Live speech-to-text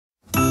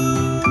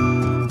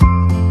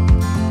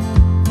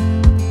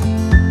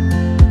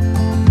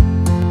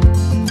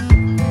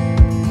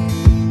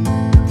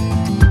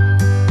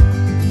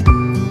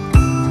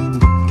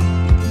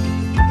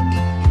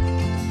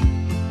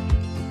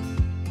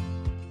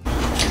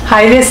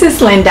Hi, this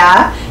is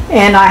Linda,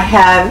 and I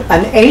have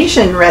an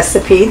Asian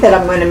recipe that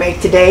I'm going to make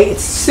today.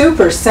 It's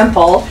super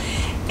simple,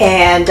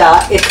 and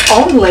it's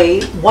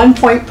only 1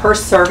 point per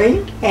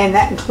serving, and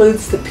that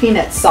includes the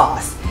peanut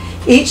sauce.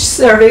 Each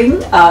serving,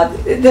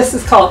 this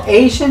is called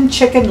Asian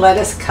chicken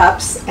lettuce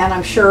cups, and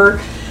I'm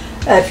sure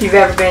if you've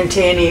ever been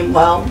to any,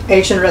 well,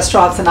 Asian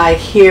restaurants, and I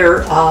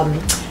hear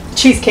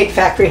Cheesecake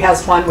Factory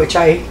has one, which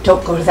I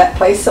don't go to that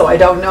place, so I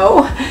don't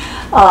know.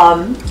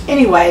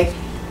 Anyway,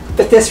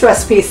 but this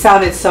recipe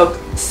sounded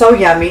so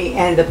yummy,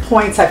 and the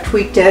points I've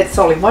tweaked it. It's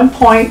only 1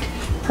 point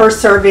per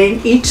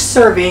serving. Each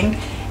serving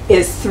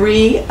is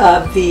 3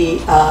 of the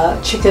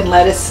chicken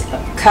lettuce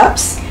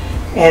cups,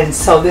 and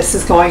so this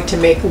is going to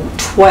make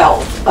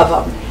 12 of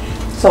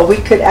them. So we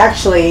could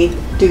actually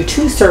do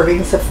 2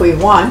 servings if we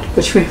want,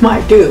 which we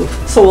might do,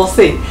 so we'll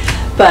see.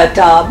 But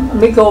let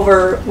me go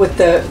over with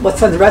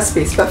what's on the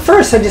recipes. But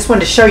first, I just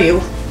wanted to show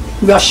you.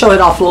 Maybe I'll show it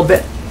off a little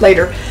bit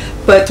later.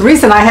 But the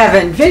reason I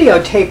haven't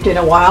videotaped in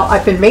a while,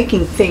 I've been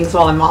making things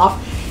while I'm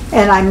off,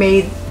 and I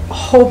made a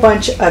whole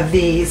bunch of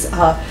these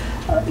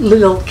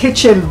little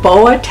kitchen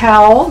boa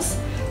towels,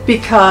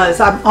 because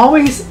I'm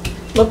always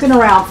looking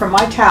around for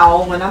my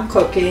towel when I'm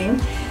cooking.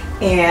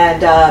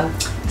 And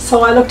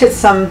so I looked at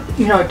some,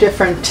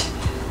 different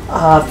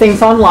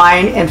things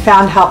online and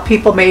found how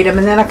people made them,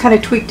 and then I kind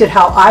of tweaked it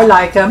how I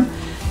like them.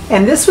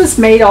 And this was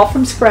made all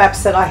from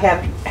scraps that I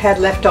had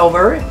left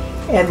over.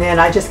 And then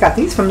I just got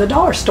these from the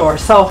dollar store.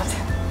 So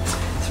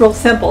it's real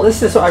simple.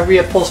 This is, I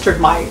reupholstered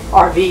my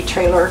RV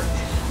trailer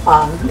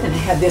and I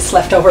had this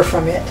left over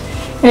from it.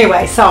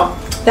 Anyway, so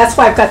that's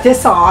why I've got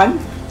this on,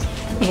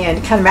 and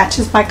it kind of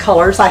matches my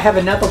colors. I have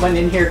another one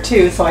in here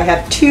too, so I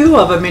have 2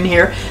 of them in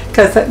here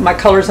because my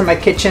colors in my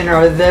kitchen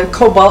are the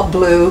cobalt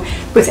blue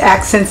with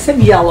accents of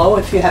yellow,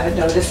 if you haven't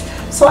noticed.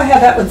 So I have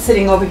that one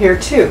sitting over here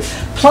too.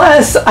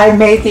 Plus I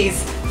made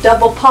these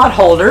double pot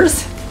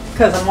holders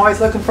because I'm always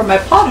looking for my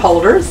pot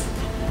holders.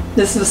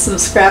 This is some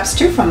scraps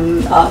too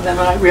from them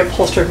when I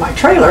reupholstered my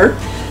trailer.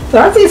 But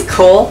aren't these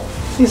cool?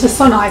 These are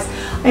so nice.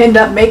 I end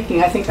up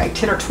making, I think, like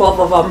 10 or 12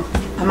 of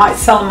them. I might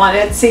sell them on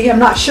Etsy. I'm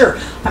not sure.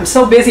 I'm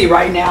so busy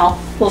right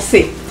now. We'll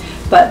see.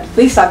 But at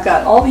least I've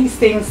got all these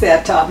things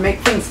that make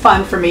things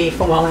fun for me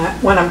for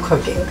when I'm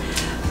cooking.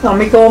 So let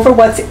me go over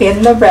what's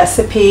in the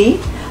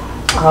recipe.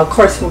 Of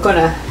course,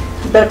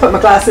 better put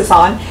my glasses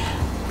on.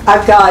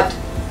 I've got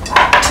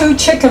 2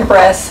 chicken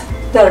breasts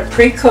that are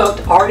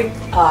pre-cooked, already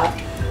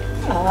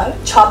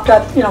chopped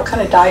up,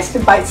 kind of diced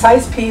in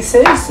bite-sized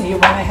pieces. So you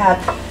want to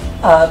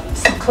have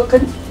some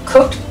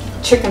cooked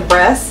chicken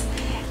breasts,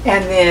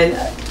 and then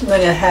I'm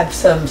going to have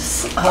some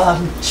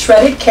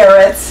shredded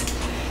carrots,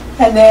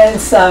 and then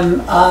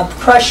some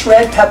crushed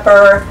red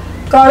pepper,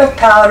 garlic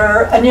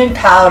powder, onion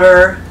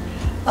powder,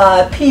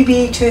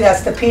 PB2,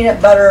 that's the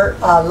peanut butter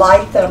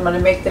light that I'm going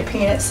to make the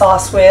peanut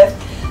sauce with,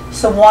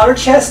 some water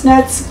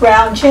chestnuts,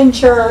 ground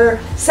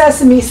ginger,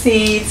 sesame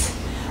seeds,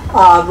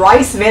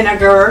 rice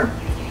vinegar,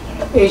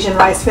 Asian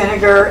rice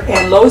vinegar,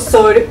 and low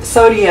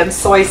sodium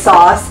soy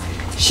sauce,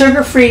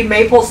 sugar-free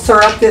maple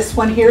syrup. This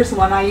one here is the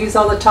one I use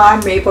all the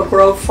time, Maple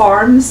Grove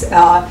Farms. It's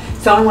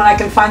the only one I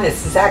can find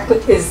that's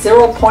is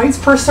 0 points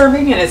per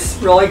serving, and it's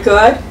really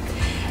good.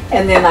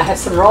 And then I have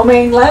some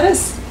romaine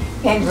lettuce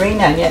and green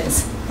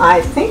onions.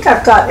 I think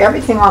I've got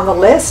everything on the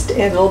list,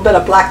 and a little bit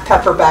of black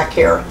pepper back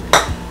here.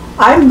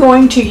 I'm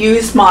going to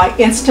use my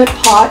Instant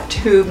Pot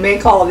to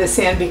make all of this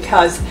in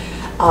because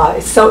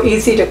it's so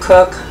easy to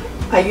cook.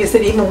 I use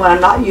it even when I'm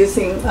not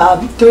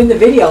doing the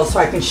videos, so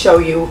I can show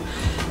you.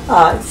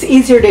 It's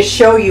easier to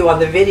show you on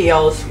the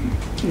videos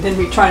than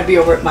me trying to be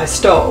over at my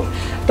stove.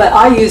 But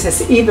I use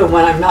this even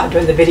when I'm not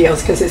doing the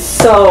videos because it's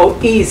so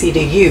easy to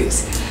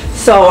use.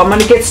 So I'm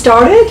going to get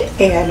started,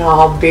 and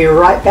I'll be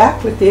right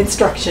back with the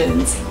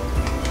instructions.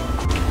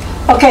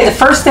 Okay, the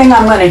first thing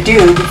I'm going to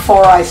do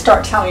before I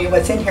start telling you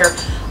what's in here,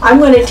 I'm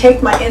going to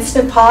take my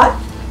Instant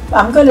Pot.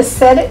 I'm going to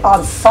set it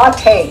on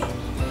saute.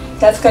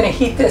 That's going to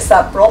heat this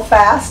up real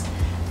fast,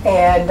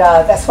 and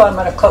that's what I'm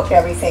going to cook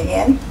everything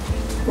in.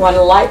 You want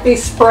to lightly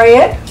spray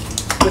it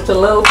with a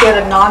little bit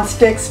of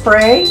non-stick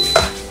spray.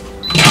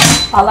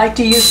 I like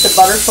to use the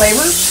butter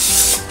flavor.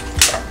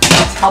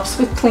 It helps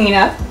with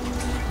cleanup.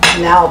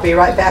 And now I'll be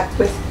right back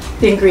with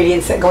the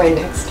ingredients that go in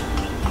next.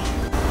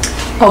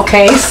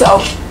 Okay, so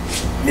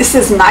this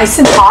is nice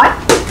and hot.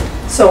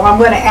 So I'm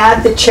going to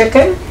add the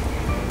chicken.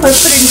 I'm going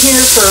to put it in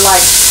here for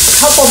like a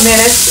couple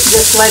minutes.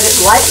 Just let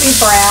it lightly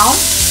brown.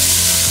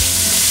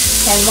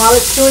 And while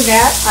it's doing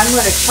that, I'm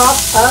going to chop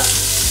up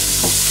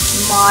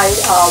my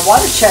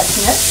water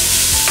chestnut.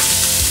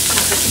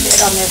 Put the lid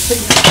on this so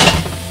you can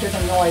hear the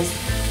noise.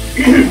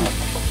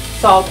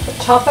 So I'll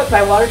chop up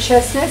my water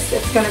chestnuts.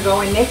 It's going to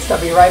go in next.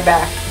 I'll be right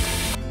back.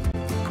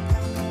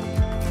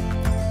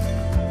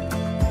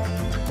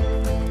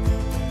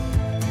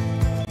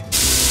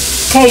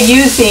 Okay,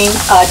 using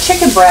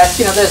chicken breast,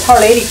 there's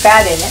hardly any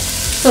fat in it.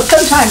 So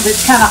sometimes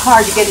it's kind of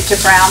hard to get it to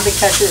brown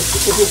because it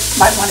just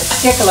might want to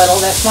stick a little.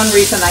 That's one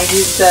reason I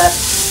use the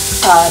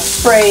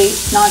spray,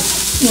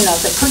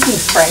 the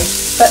cooking spray.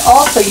 But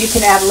also you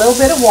can add a little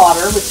bit of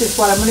water, which is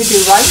what I'm going to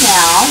do right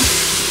now.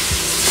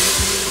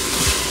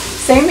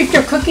 Same if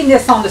you're cooking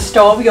this on the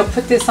stove, you'll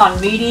put this on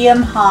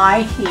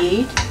medium-high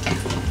heat.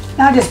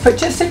 Now just put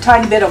just a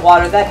tiny bit of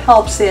water. That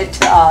helps it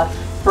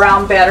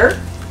brown better.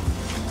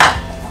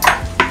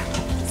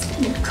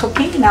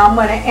 Cooking. Now I'm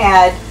going to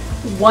add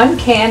 1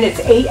 can, it's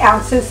 8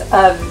 ounces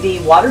of the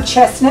water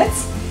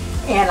chestnuts,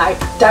 and I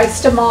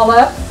diced them all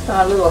up,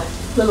 a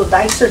little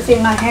dicer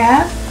thing I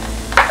have,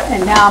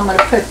 and now I'm going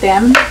to put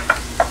them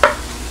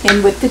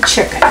in with the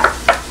chicken.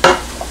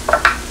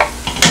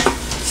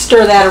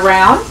 Stir that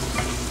around,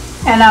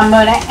 and I'm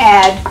going to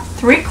add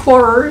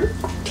 3/4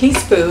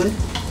 teaspoon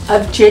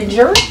of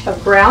ginger,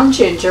 of ground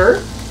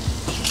ginger,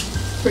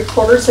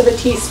 3/4 of a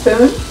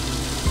teaspoon.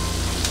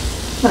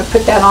 I'm going to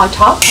put that on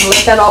top and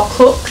let that all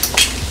cook.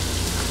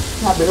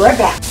 I'll be right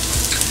back.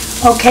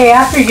 Okay,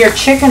 after your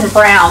chicken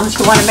browns,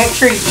 you want to make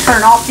sure you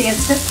turn off the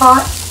Instant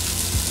Pot.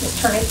 Just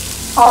turn it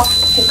off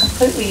to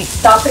completely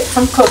stop it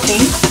from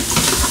cooking.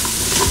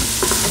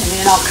 And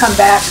then I'll come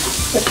back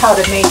with how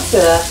to make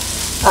the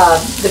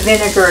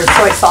vinegar and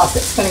soy sauce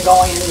that's going to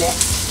go in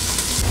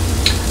next.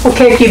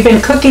 Okay, if you've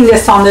been cooking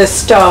this on this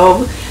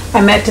stove,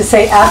 I meant to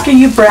say after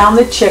you brown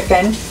the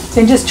chicken,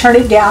 then just turn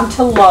it down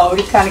to low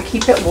to kind of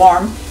keep it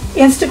warm.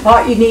 Instant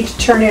Pot, you need to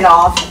turn it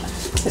off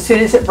as soon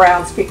as it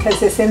browns, because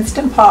this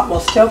Instant Pot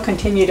will still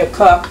continue to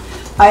cook.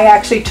 I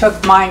actually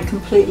took mine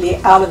completely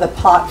out of the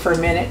pot for a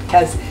minute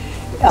because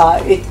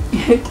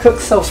it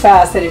cooks so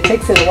fast that it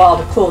takes it a while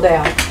to cool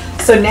down.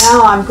 So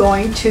now I'm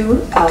going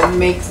to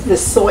make the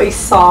soy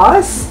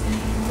sauce,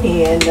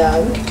 and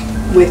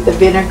with the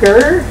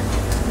vinegar.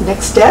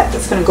 Next step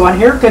that's going to go on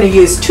here, I'm going to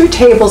use 2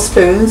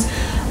 tablespoons.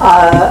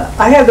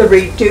 I have the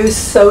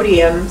reduced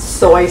sodium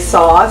soy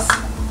sauce.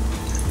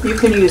 You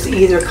can use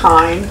either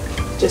kind.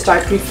 Just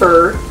I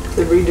prefer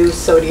the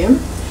reduced sodium.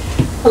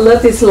 I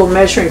love these little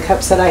measuring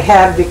cups that I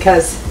have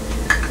because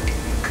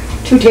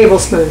 2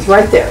 tablespoons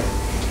right there.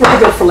 Really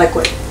good for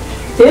liquid.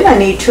 Then I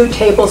need 2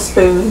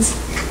 tablespoons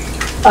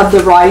of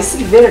the rice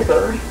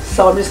vinegar.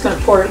 So I'm just going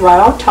to pour it right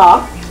on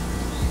top.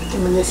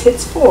 And when this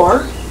hits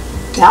 4,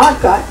 now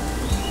I've got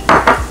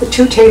the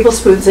 2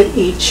 tablespoons of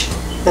each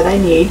that I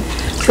need.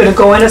 It's going to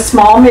go in a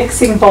small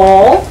mixing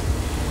bowl.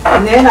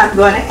 And then I'm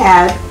going to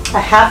add a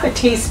 1/2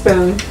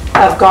 teaspoon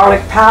of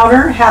garlic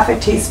powder,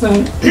 1/2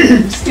 teaspoon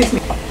excuse me,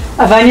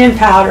 of onion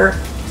powder,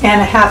 and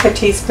a 1/2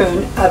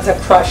 teaspoon of the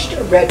crushed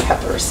red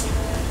peppers.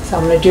 So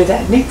I'm going to do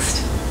that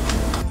next.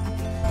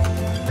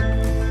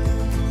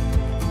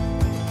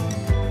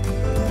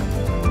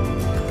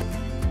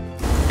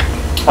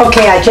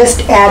 Okay, I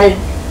just added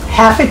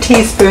 1/2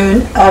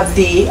 teaspoon of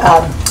the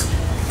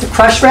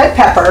crushed red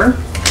pepper,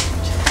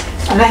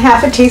 and a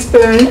 1/2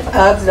 teaspoon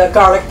of the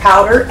garlic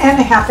powder, and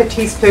a 1/2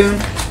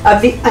 teaspoon of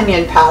the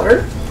onion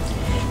powder.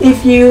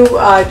 If you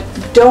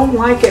don't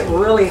like it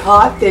really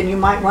hot, then you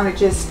might want to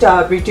just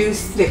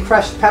reduce the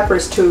crushed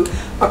peppers to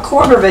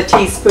 1/4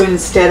 teaspoon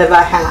instead of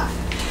a 1/2.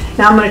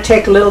 Now I'm going to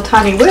take a little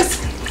tiny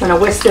whisk. I'm going to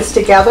whisk this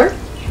together,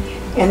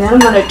 and then I'm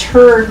going to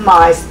turn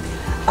my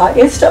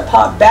Instant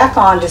Pot back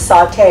on to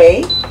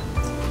saute,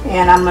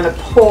 and I'm going to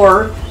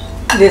pour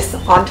this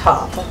on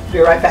top. I'll be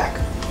right back.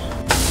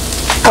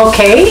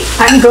 Okay,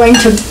 I'm going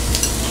to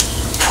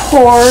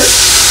pour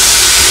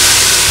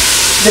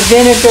the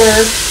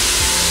vinegar,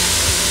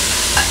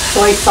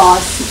 soy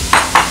sauce,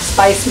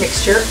 spice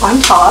mixture on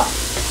top.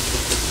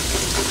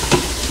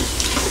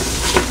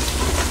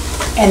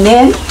 And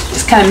then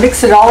just kind of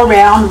mix it all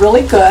around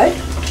really good.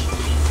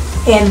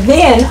 And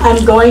then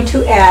I'm going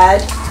to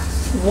add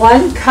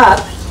 1 cup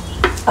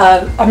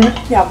of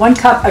 1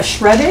 cup of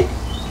shredded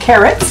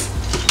carrots,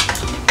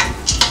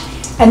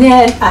 and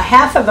then a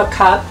 1/2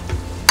 cup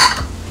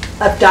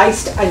of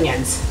diced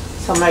onions.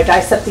 So I'm going to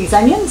dice up these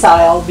onions.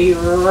 I'll be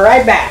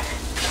right back.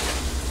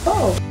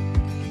 Oh.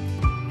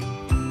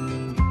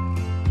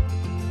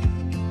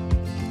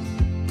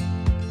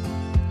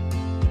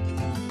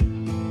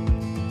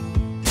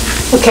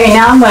 Okay,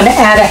 now I'm going to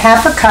add a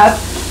 1/2 cup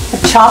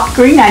of chopped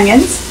green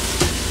onions,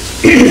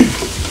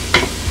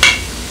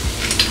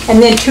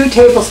 and then 2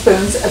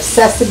 tablespoons of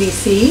sesame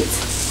seeds.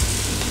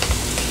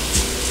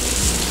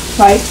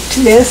 Right to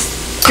this.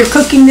 If you're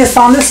cooking this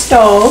on the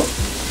stove,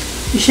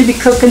 you should be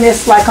cooking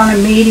this like on a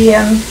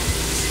medium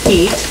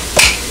heat.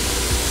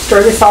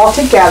 Stir this all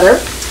together.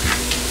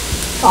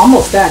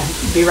 Almost done.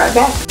 Be right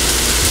back.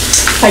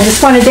 I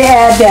just wanted to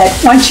add that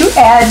once you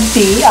add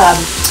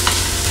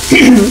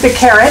the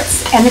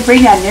carrots and the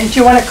green onions,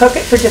 you want to cook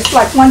it for just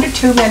like 1 to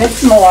 2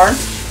 minutes more.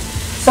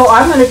 So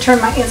I'm going to turn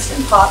my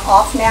Instant Pot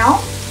off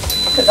now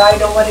because I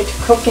don't want it to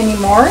cook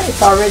anymore.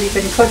 It's already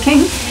been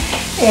cooking.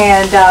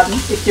 And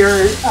if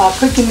you're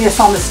cooking this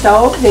on the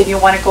stove, then you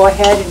want to go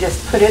ahead and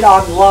just put it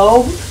on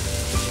low.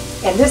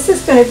 And this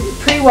is going to be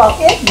pretty well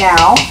it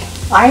now.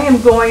 I am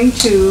going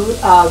to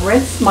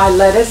rinse my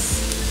lettuce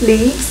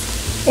leaves,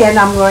 and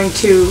I'm going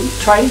to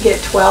try to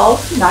get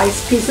 12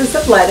 nice pieces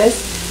of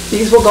lettuce.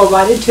 These will go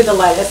right into the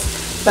lettuce.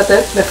 But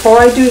before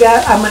I do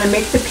that, I'm going to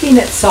make the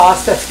peanut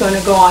sauce that's going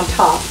to go on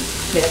top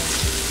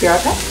next. Be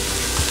right back.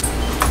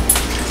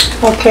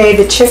 Okay,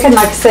 the chicken,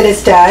 like I said,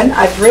 is done.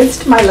 I've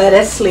rinsed my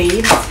lettuce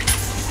leaves.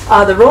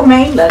 The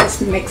romaine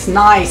lettuce makes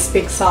nice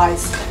big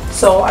size.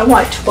 So I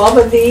want 12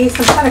 of these.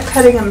 I'm kind of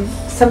cutting them,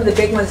 some of the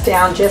big ones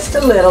down just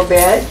a little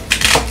bit.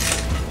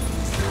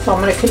 So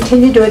I'm going to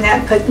continue doing that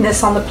and putting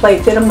this on the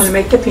plate. Then I'm going to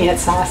make the peanut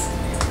sauce.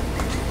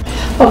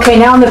 Okay,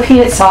 now in the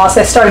peanut sauce,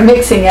 I started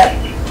mixing it.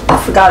 I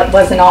forgot it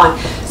wasn't on.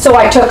 So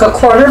I took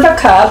 1/4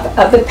 cup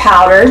of the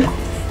powdered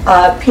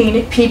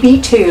peanut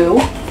PB2.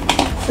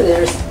 So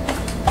there's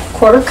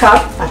 1/4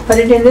 cup. I put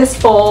it in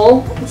this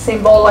bowl, the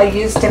same bowl I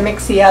used to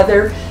mix the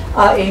other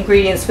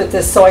ingredients with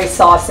the soy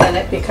sauce in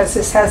it, because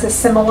this has a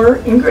similar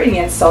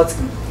ingredients, so it's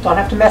don't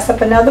have to mess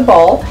up another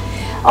bowl,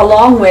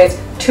 along with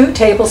 2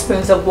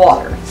 tablespoons of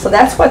water. So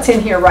that's what's in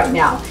here right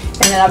now.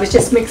 And then I was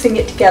just mixing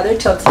it together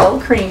till it's a little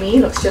creamy.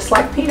 It looks just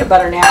like peanut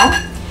butter now,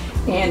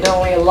 and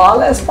only a lot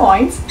less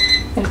points,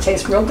 and it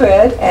tastes real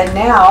good. And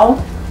now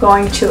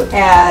going to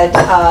add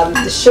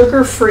the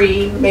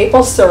sugar-free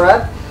maple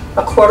syrup,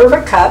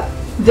 1/4 cup.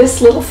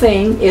 This little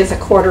thing is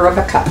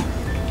 1/4 cup.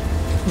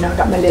 Now I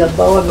got my little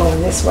boa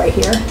going this way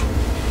here.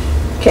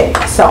 Okay,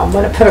 so I'm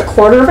going to put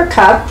 1/4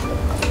 cup,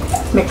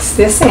 mix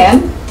this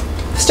in.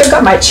 Still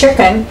got my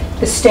chicken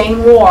is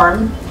staying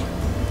warm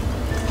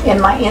in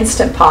my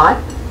Instant Pot.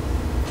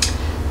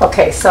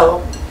 Okay,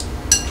 so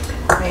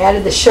I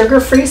added the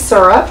sugar-free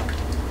syrup.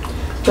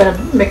 I'm going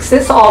to mix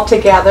this all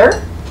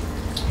together.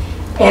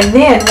 And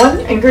then one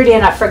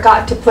ingredient I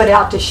forgot to put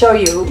out to show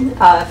you,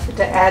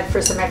 to add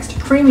for some extra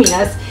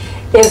creaminess,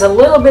 is a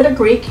little bit of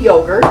Greek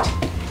yogurt.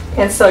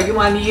 And so you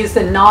want to use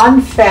the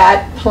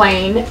non-fat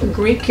plain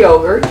Greek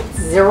yogurt,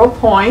 0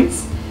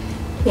 points.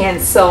 And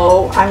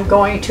so I'm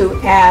going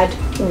to add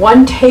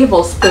 1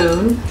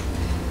 tablespoon.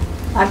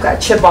 I've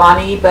got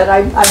Chobani, but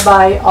I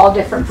buy all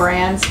different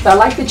brands. But I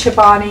like the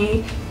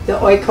Chobani, the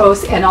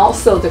Oikos, and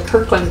also the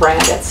Kirkland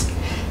brand that's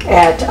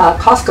at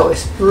Costco.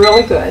 It's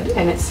really good,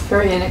 and it's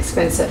very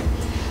inexpensive.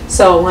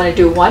 So I'm going to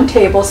do 1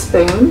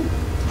 tablespoon.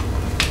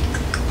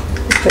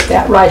 Put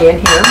that right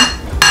in here.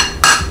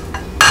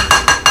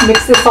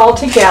 Mix this all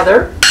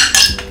together,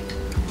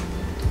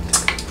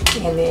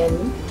 and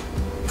then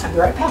I'll be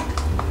right back.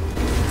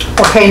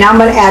 Okay, now I'm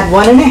going to add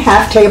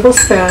 1½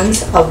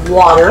 tablespoons of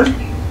water.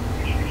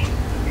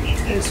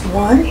 There's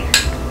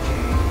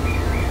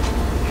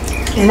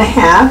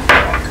 1½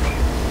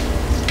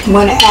 I'm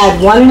going to add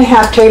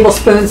 1½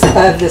 tablespoons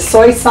of the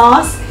soy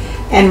sauce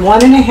and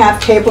 1½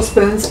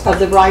 tablespoons of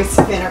the rice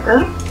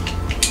vinegar.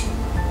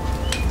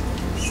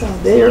 So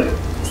there's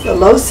the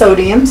low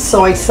sodium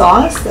soy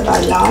sauce that I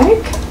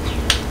like.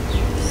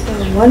 So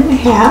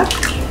 1½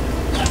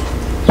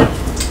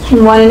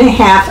 and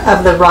 1½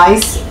 of the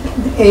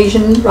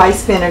Asian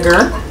rice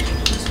vinegar.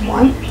 Just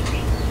 1½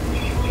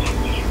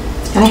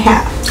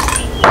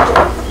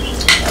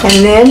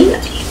 and then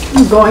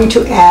I'm going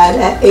to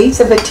add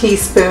 1/8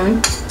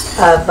 teaspoon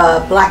of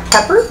black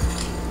pepper,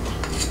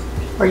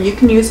 or you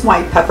can use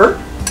white pepper.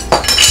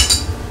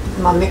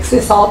 I'm going to mix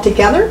this all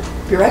together.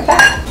 Be right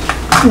back.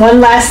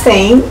 One last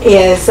thing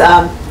is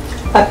a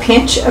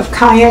pinch of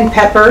cayenne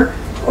pepper,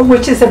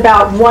 which is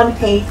about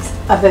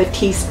 1/8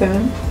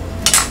 teaspoon.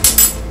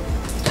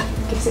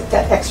 Gives it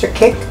that extra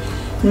kick.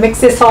 Mix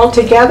this all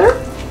together,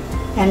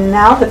 and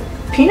now the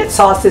peanut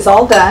sauce is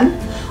all done.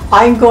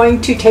 I'm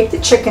going to take the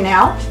chicken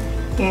out,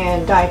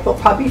 and I will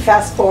probably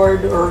fast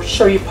forward or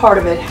show you part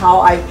of it,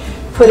 how I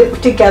put it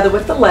together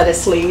with the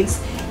lettuce leaves.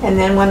 And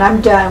then when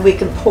I'm done, we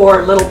can pour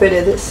a little bit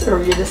of this,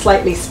 or you just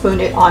lightly spoon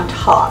it on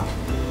top.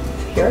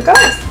 So here it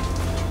goes.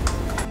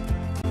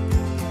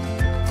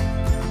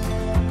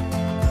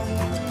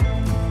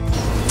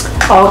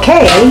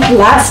 Okay,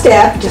 last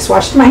step, just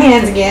washed my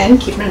hands again,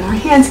 keeping our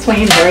hands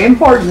clean, very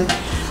important.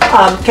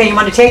 Okay, you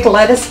want to take a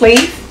lettuce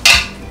leaf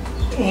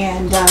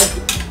and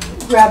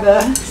grab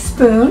a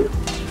spoon.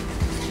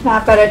 Now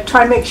I've got to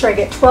try to make sure I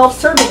get 12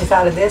 servings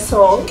out of this,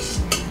 so I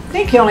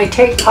think you only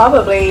take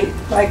probably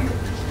like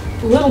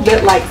a little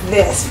bit like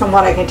this, from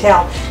what I can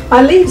tell.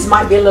 My leaves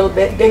might be a little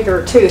bit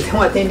bigger too than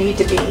what they need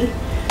to be.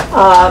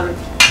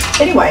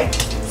 Anyway,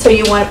 so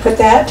you want to put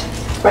that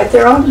right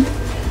there on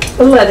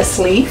the lettuce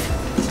leaf.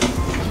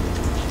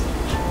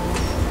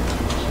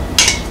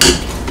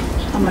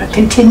 I'm going to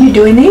continue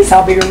doing these.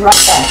 I'll be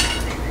right back.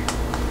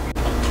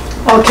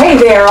 Okay,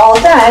 they're all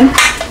done.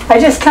 I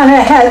just kind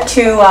of had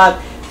to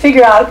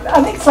figure out,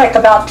 I think it's like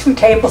about 2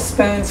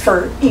 tablespoons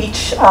for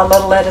each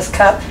little lettuce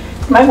cup.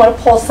 You might want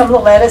to pull some of the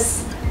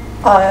lettuce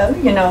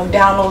you know,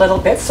 down a little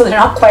bit so they're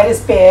not quite as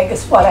big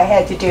as what I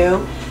had to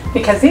do,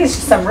 because these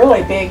are some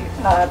really big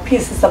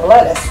pieces of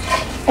lettuce.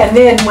 And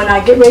then when I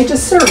get ready to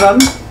serve them,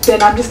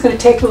 then I'm just going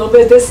to take a little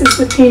bit. This is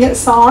the peanut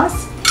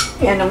sauce,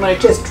 and I'm going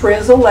to just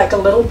drizzle like a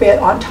little bit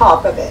on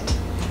top of it.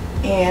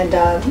 And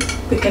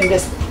we can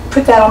just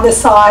put that on the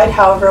side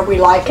however we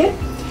like it.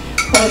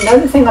 And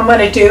another thing I'm going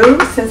to do,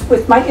 since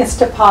with my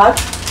Instant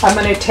Pot, I'm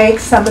going to take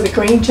some of the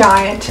Green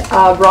Giant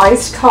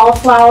riced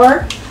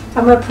cauliflower.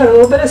 I'm going to put a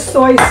little bit of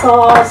soy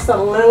sauce, a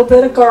little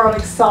bit of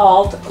garlic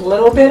salt, a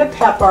little bit of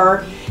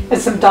pepper,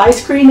 and some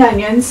diced green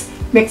onions.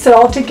 Mix it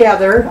all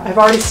together. I've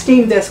already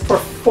steamed this for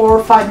 4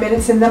 or 5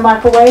 minutes in the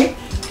microwave.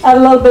 Add a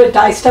little bit of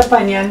diced up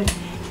onion,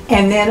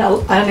 and then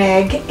an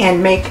egg,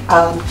 and make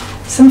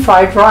some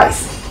fried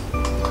rice.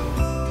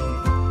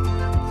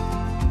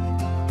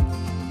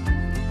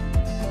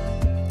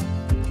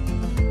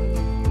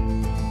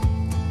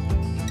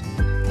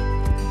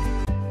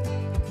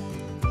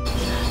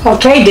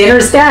 Okay,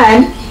 dinner's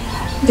done.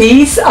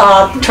 These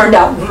turned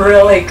out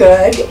really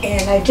good,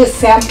 and I just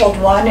sampled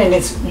one and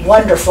it's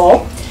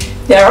wonderful.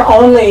 There are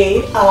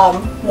only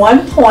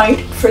 1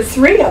 point for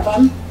 3 of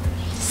them,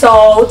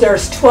 so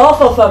there's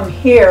 12 of them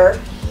here.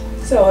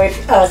 So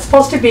if it's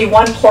supposed to be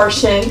 1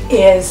 portion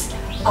is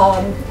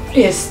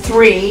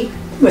 3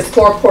 with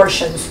 4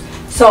 portions.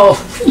 So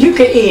you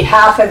could eat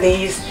half of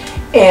these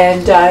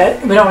and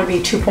it would only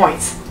be 2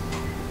 points,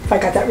 if I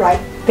got that right.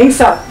 I think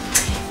so.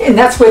 And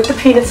that's with the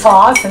peanut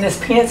sauce, and this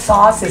peanut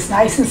sauce is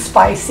nice and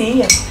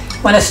spicy, and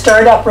you want to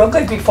stir it up real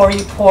good before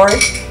you pour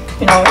it.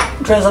 You know,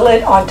 drizzle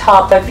it on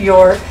top of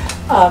your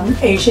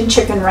Asian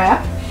chicken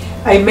wrap.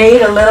 I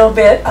made a little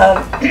bit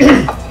of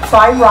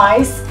fried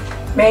rice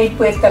made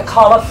with the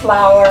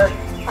cauliflower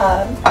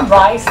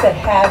rice that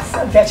has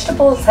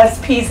vegetables, has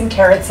peas and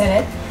carrots in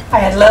it. I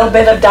had a little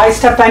bit of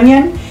diced up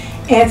onion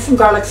and some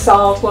garlic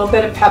salt, a little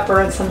bit of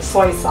pepper, and some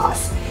soy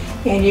sauce.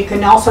 And you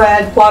can also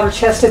add water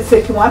chestnuts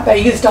if you want, but I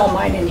used all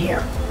mine in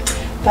here.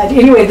 But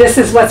anyway, this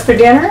is what's for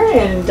dinner,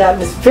 and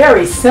it's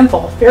very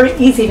simple, very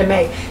easy to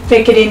make.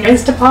 Make it in your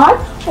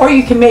Instapot, or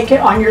you can make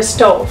it on your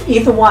stove,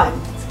 either one.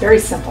 It's very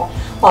simple.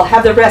 I'll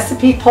have the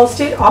recipe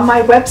posted on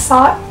my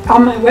website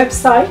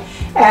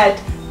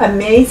at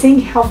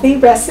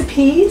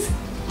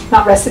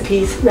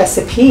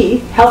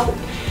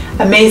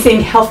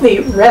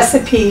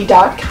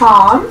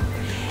amazinghealthyrecipe.com.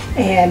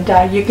 And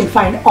you can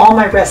find all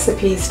my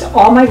recipes to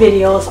all my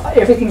videos.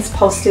 Everything's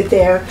posted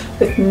there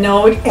with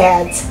no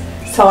ads.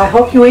 So I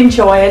hope you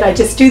enjoy it. I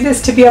just do this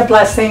to be a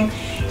blessing,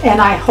 and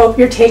I hope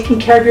you're taking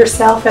care of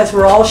yourself as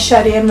we're all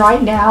shut in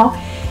right now.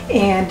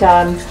 And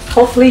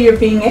hopefully you're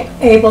being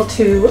able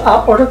to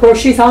order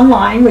groceries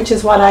online, which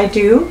is what I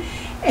do,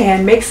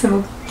 and make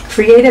some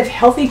creative,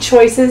 healthy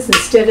choices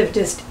instead of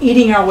just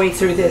eating our way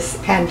through this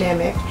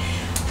pandemic.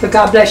 So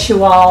God bless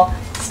you all.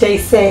 Stay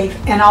safe,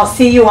 and I'll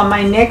see you on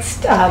my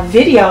next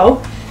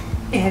video,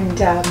 and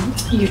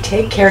you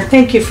take care.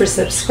 Thank you for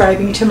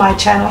subscribing to my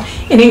channel.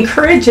 It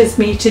encourages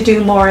me to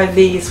do more of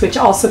these, which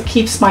also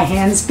keeps my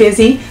hands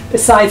busy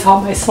besides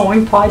all my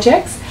sewing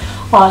projects,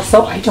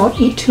 so I don't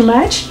eat too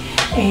much,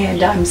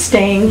 and I'm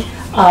staying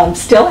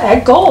still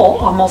at goal,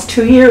 almost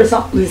 2 years,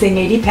 losing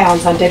 80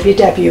 pounds on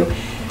WW,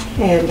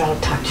 and I'll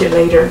talk to you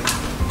later.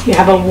 You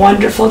have a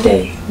wonderful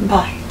day.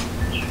 Bye.